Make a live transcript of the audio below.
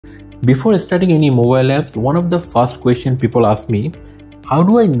Before starting any mobile apps, one of the first questions people ask me, how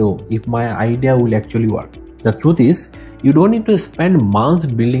do I know if my idea will actually work? The truth is, you don't need to spend months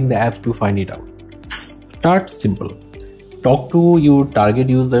building the apps to find it out. Start simple. Talk to your target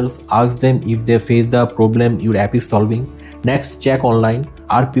users, ask them if they face the problem your app is solving. Next, check online.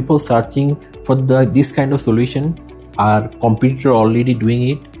 Are people searching for this kind of solution? Are competitors already doing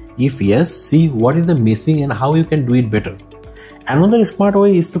it? If yes, see what is the missing and how you can do it better. Another smart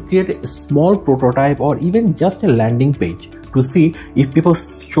way is to create a small prototype or even just a landing page to see if people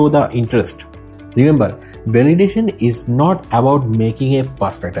show the interest. Remember, validation is not about making a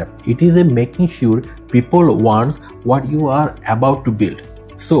perfect app. It is making sure people want what you are about to build.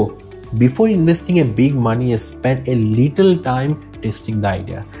 So, before investing a big money, spend a little time testing the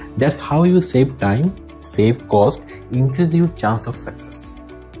idea. That's how you save time, save cost, increase your chance of success.